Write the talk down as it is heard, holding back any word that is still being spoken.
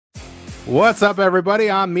What's up,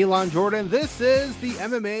 everybody? I'm Milan Jordan. This is the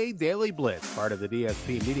MMA Daily Blitz, part of the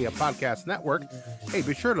DSP Media Podcast Network. Hey,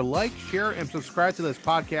 be sure to like, share, and subscribe to this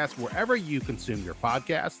podcast wherever you consume your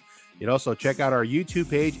podcast. You can also check out our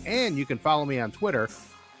YouTube page, and you can follow me on Twitter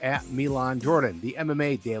at Milan Jordan. The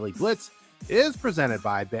MMA Daily Blitz is presented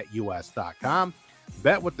by BetUS.com.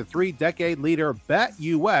 Bet with the 3-decade leader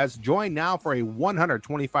BetUS. Join now for a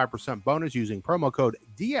 125% bonus using promo code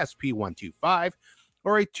DSP125.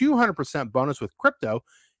 Or a 200% bonus with crypto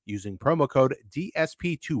using promo code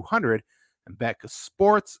DSP200 and bet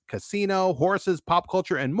sports, casino, horses, pop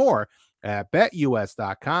culture, and more at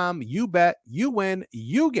BetUS.com. You bet, you win,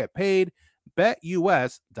 you get paid.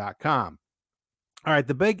 BetUS.com. All right,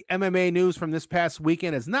 the big MMA news from this past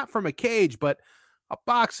weekend is not from a cage, but a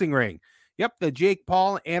boxing ring. Yep, the Jake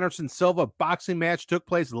Paul Anderson Silva boxing match took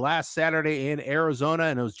place last Saturday in Arizona,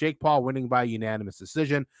 and it was Jake Paul winning by unanimous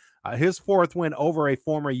decision. His fourth win over a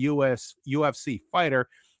former UFC fighter.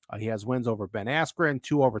 He has wins over Ben Askren,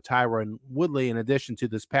 2 over Tyron Woodley, in addition to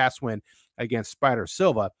this past win against Spider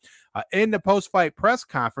Silva. In the post-fight press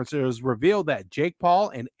conference, it was revealed that Jake Paul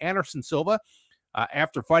and Anderson Silva,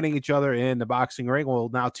 after fighting each other in the boxing ring, will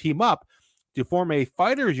now team up to form a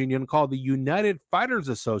fighters union called the United Fighters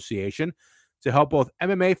Association to help both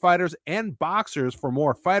MMA fighters and boxers for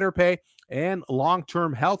more fighter pay and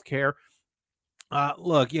long-term health care.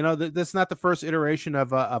 Look, you know, this is not the first iteration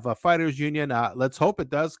of a fighters union. Let's hope it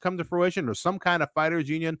does come to fruition, or some kind of fighters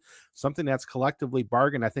union, something that's collectively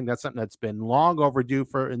bargained. I think that's something that's been long overdue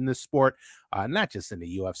for in this sport, not just in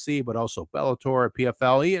the UFC, but also Bellator,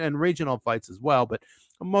 PFL, and regional fights as well, but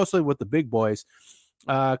mostly with the big boys.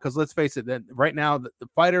 Because let's face it, that right now the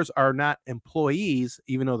fighters are not employees,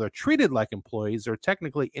 even though they're treated like employees. They're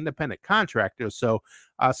technically independent contractors. So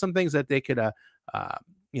some things that they could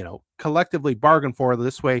collectively bargain for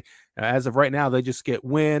this way. As of right now, they just get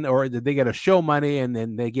win, or they get a show money, and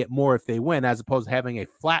then they get more if they win, as opposed to having a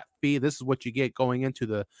flat fee. This is what you get going into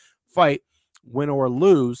the fight, win or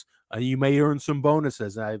lose. You may earn some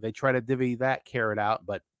bonuses. They try to divvy that carrot out,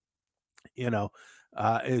 but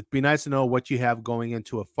it'd be nice to know what you have going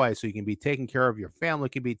into a fight, so you can be taken care of. Your family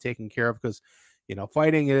can be taken care of, because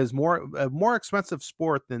fighting is a more expensive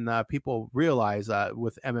sport than people realize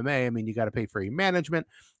with MMA. I mean, you got to pay for your management,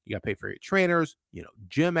 you got to pay for your trainers,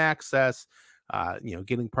 gym access,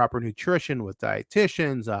 getting proper nutrition with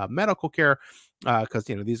dietitians, medical care, because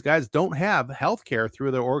these guys don't have health care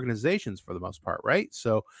through their organizations for the most part, right?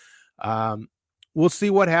 So we'll see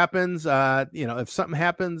what happens. If something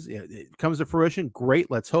happens, it comes to fruition,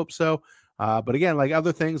 great. Let's hope so. But again, like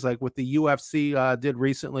other things, like what the UFC did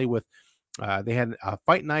recently with they had a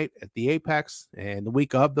fight night at the Apex, and the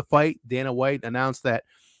week of the fight, Dana White announced that,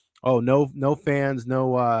 no fans,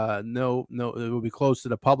 no, it will be closed to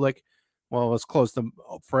the public. Well, it was closed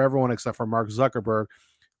for everyone except for Mark Zuckerberg.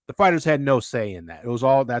 The fighters had no say in that.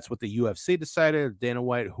 That's what the UFC decided. Dana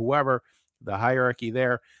White, whoever, the hierarchy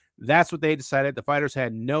there, that's what they decided. The fighters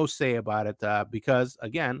had no say about it because,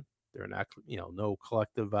 again, they're not, no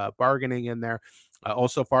collective bargaining in there.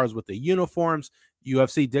 Also, far as with the uniforms,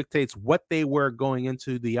 UFC dictates what they wear going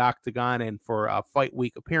into the octagon and for fight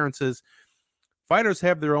week appearances. Fighters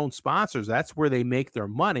have their own sponsors. That's where they make their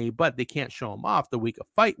money, but they can't show them off the week of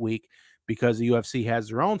fight week because the UFC has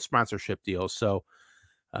their own sponsorship deals. So,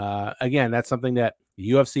 again, that's something that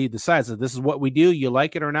the UFC decides that this is what we do. You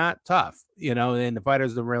like it or not, tough, and the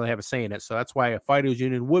fighters don't really have a say in it. So that's why a fighters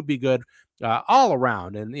union would be good all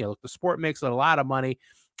around. And, the sport makes a lot of money.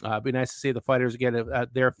 It'd be nice to see the fighters get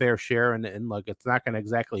their fair share. And look, it's not going to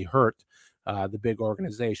exactly hurt the big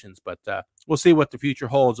organizations, but we'll see what the future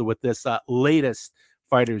holds with this latest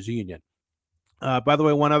fighters union. By the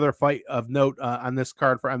way, one other fight of note on this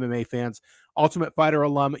card for MMA fans: Ultimate Fighter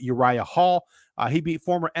alum Uriah Hall. He beat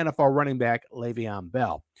former NFL running back Le'Veon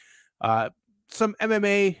Bell. Some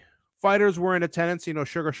MMA fighters were in attendance,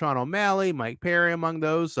 Sugar Sean O'Malley, Mike Perry among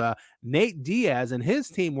those. Nate Diaz and his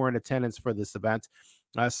team were in attendance for this event.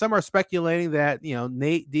 Some are speculating that,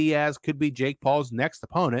 Nate Diaz could be Jake Paul's next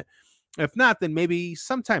opponent. If not, then maybe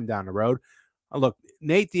sometime down the road. Look,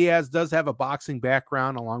 Nate Diaz does have a boxing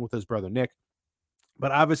background along with his brother Nick,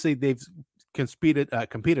 but obviously they've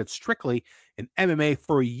competed strictly in MMA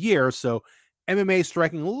for a year. So MMA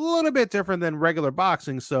striking a little bit different than regular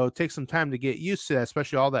boxing. So it takes some time to get used to that,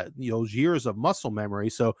 especially all that, those years of muscle memory.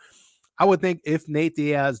 So I would think if Nate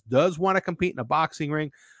Diaz does want to compete in a boxing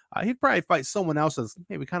ring, he'd probably fight someone else as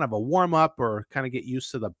maybe kind of a warm-up, or kind of get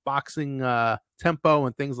used to the boxing tempo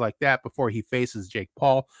and things like that before he faces Jake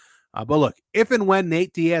Paul. But look, if and when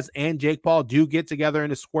Nate Diaz and Jake Paul do get together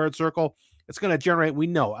in a squared circle, it's going to generate, we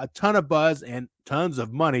know, a ton of buzz and tons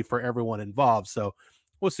of money for everyone involved. So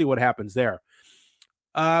we'll see what happens there.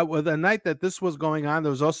 With the night that this was going on,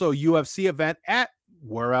 there was also a UFC event at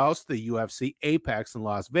where else? The UFC Apex in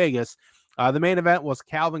Las Vegas. The main event was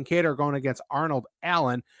Calvin Kattar going against Arnold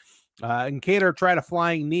Allen. And Kattar tried a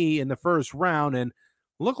flying knee in the first round and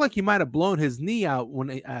looked like he might have blown his knee out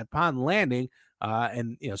upon landing.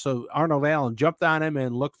 So Arnold Allen jumped on him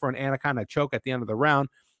and looked for an anaconda choke at the end of the round.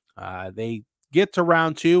 They get to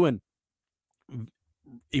round two and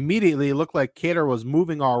immediately it looked like Kattar was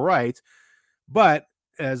moving all right, but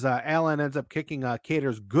as Allen ends up kicking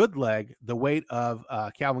Kattar's good leg, the weight of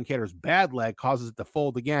Calvin Kattar's bad leg causes it to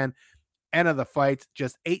fold again. End of the fight,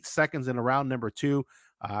 just 8 seconds in round number two.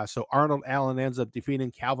 So Arnold Allen ends up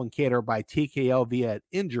defeating Calvin Kattar by TKO via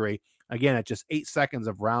injury, again at just 8 seconds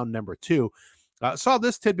of round number two. Saw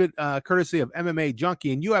this tidbit courtesy of MMA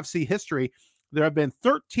Junkie. In UFC history, there have been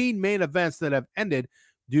 13 main events that have ended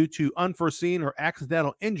due to unforeseen or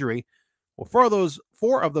accidental injury. Well,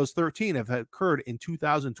 four of those 13 have occurred in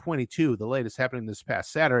 2022, the latest happening this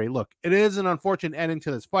past Saturday. Look, it is an unfortunate ending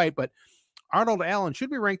to this fight, but Arnold Allen should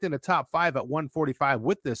be ranked in the top 5 at 145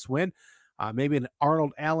 with this win. Maybe an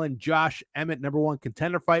Arnold Allen, Josh Emmett #1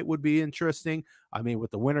 contender fight would be interesting. I mean, with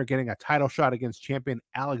the winner getting a title shot against champion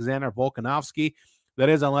Alexander Volkanovski. That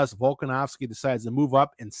is, unless Volkanovski decides to move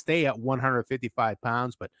up and stay at 155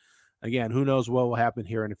 pounds. But again, who knows what will happen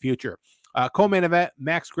here in the future. Co-main event,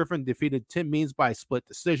 Max Griffin defeated Tim Means by split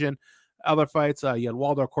decision. Other fights, you had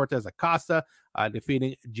Waldo Cortez Acosta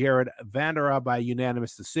defeating Jared Vanderaa by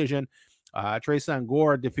unanimous decision. Trayson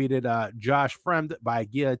Gore defeated Josh Fremd by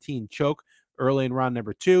guillotine choke early in round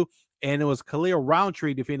number 2. And it was Khalil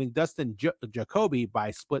Roundtree defeating Dustin Jacoby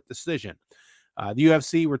by split decision. The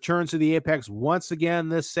UFC returns to the Apex once again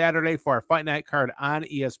this Saturday for our Fight Night card on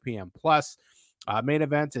ESPN+. Main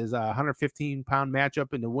event is a 115-pound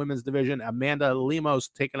matchup in the women's division. Amanda Lemos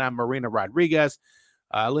taking on Marina Rodriguez.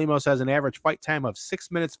 Lemos has an average fight time of 6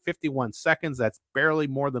 minutes, 51 seconds. That's barely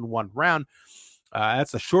more than one round.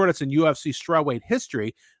 That's the shortest in UFC strawweight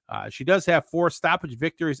history. She does have 4 stoppage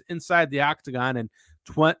victories inside the octagon, and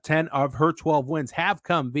 10 of her 12 wins have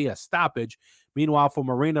come via stoppage. Meanwhile, for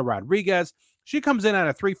Marina Rodriguez, she comes in on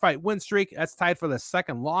a 3-fight win streak. That's tied for the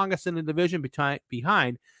second longest in the division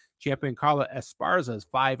behind champion Carla Esparza's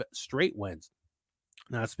 5 straight wins.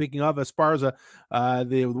 Now, speaking of Esparza,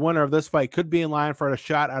 the winner of this fight could be in line for a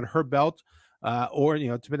shot at her belt, or,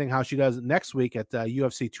 depending how she does next week at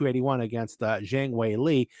UFC 281 against Zhang Wei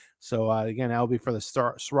Li. So, again, that'll be for the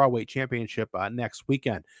strawweight championship next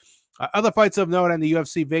weekend. Other fights of note on the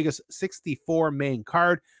UFC Vegas 64 main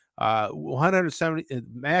card, 170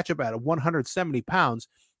 matchup at 170 pounds.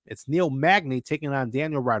 It's Neil Magny taking on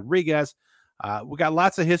Daniel Rodriguez. We got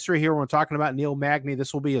lots of history here when we're talking about Neil Magny.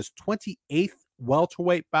 This will be his 28th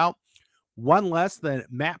welterweight bout, one less than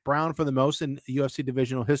Matt Brown for the most in UFC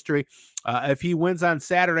divisional history. If he wins on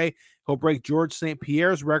Saturday, he'll break George St.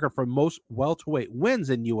 Pierre's record for most welterweight wins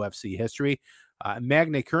in UFC history.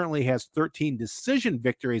 Magny currently has 13 decision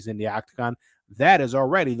victories in the octagon. That is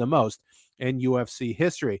already the most in UFC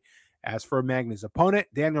history. As for Magny's opponent,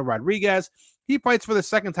 Daniel Rodriguez, he fights for the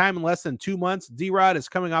second time in less than 2 months. D-Rod is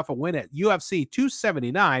coming off a win at UFC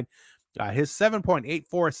 279. His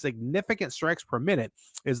 7.84 significant strikes per minute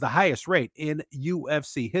is the highest rate in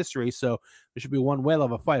UFC history. So there should be one whale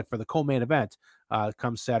of a fight for the co-main event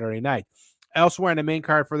come Saturday night. Elsewhere in the main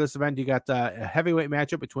card for this event, you got a heavyweight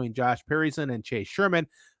matchup between Josh Parison and Chase Sherman.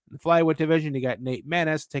 In the flyweight division, you got Nate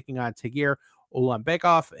Maness taking on Tagir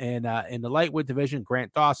Ulanbekov. And in the lightweight division,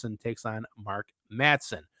 Grant Dawson takes on Mark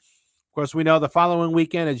Madsen. Of course, we know the following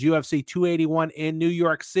weekend is UFC 281 in New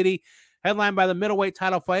York City, headlined by the middleweight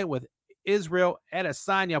title fight with Israel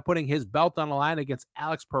Adesanya putting his belt on the line against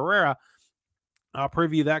Alex Pereira. I'll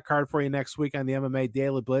preview that card for you next week on the MMA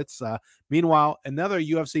Daily Blitz. Meanwhile, another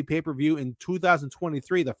UFC pay-per-view in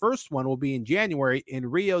 2023. The first one will be in January in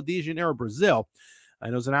Rio de Janeiro, Brazil.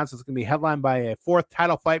 And it was announced it's going to be headlined by a 4th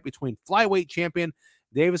title fight between flyweight champion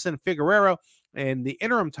Davison Figueiredo and the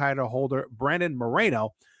interim title holder Brandon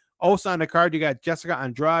Moreno. Also on the card, you got Jessica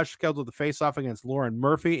Andrade scheduled to face off against Lauren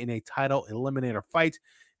Murphy in a title eliminator fight.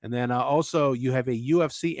 And then also you have a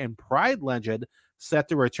UFC and Pride legend set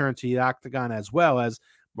to return to the octagon, as well as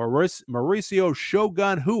Mauricio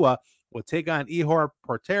Shogun Rua will take on Ihor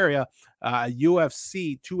Porteria,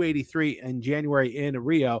 UFC 283 in January in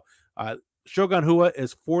Rio. Shogun Rua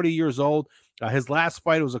is 40 years old. His last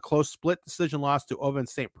fight was a close split decision loss to Ovince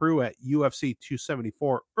St. Preux at UFC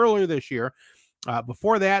 274 earlier this year.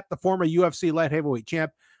 Before that, the former UFC light heavyweight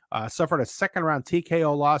champ suffered a second-round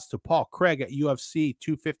TKO loss to Paul Craig at UFC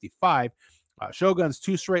 255. Shogun's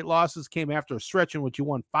 2 straight losses came after a stretch in which he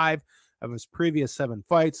won 5 of his previous 7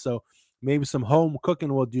 fights. So maybe some home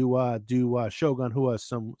cooking will do Shogun Rua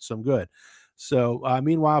some good. So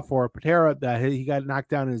meanwhile, for Patera, he got knocked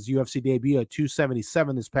down in his UFC debut at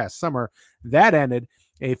 277 this past summer. That ended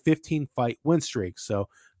a 15-fight win streak. So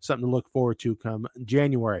something to look forward to come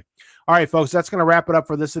January. All right, folks, that's going to wrap it up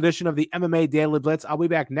for this edition of the MMA Daily Blitz. I'll be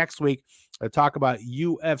back next week to talk about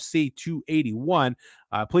UFC 281.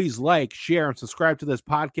 Please like, share, and subscribe to this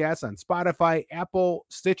podcast on Spotify, Apple,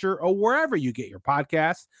 Stitcher, or wherever you get your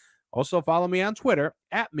podcasts. Also, follow me on Twitter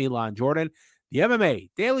at Milan Jordan. The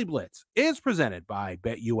MMA Daily Blitz is presented by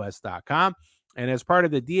BetUS.com and as part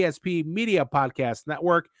of the DSP Media Podcast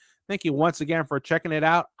Network. Thank you once again for checking it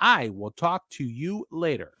out. I will talk to you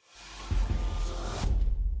later.